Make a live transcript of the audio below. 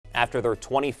After their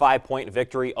 25-point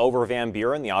victory over Van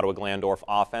Buren, the Ottawa-Glandorf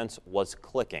offense was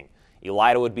clicking.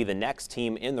 Elida would be the next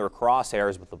team in their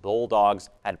crosshairs, but the Bulldogs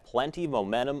had plenty of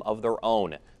momentum of their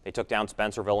own. They took down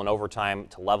Spencerville in overtime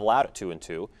to level out at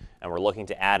 2-2, and were looking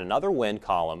to add another win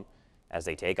column as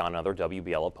they take on another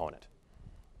WBL opponent.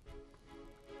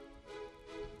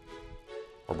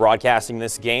 We're broadcasting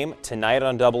this game tonight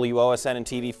on WOSN and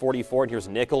TV 44. And here's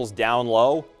Nichols down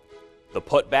low, the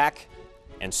putback,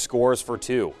 and scores for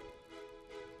two.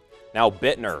 Now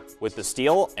Bittner with the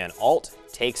steal, and Alt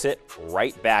takes it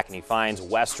right back, and he finds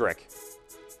Westrick,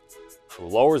 who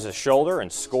lowers his shoulder and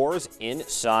scores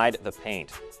inside the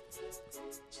paint.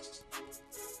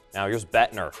 Now here's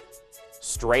Bettner.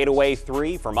 Straightaway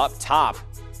three from up top,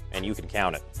 and you can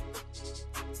count it.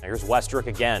 Now here's Westrick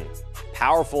again.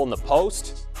 Powerful in the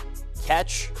post,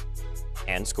 catch,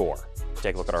 and score.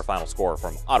 Take a look at our final score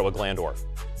from Ottawa-Glandorf.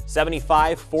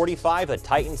 75-45, the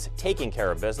Titans taking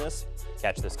care of business.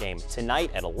 Catch this game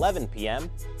tonight at 11 p.m.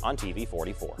 on TV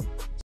 44.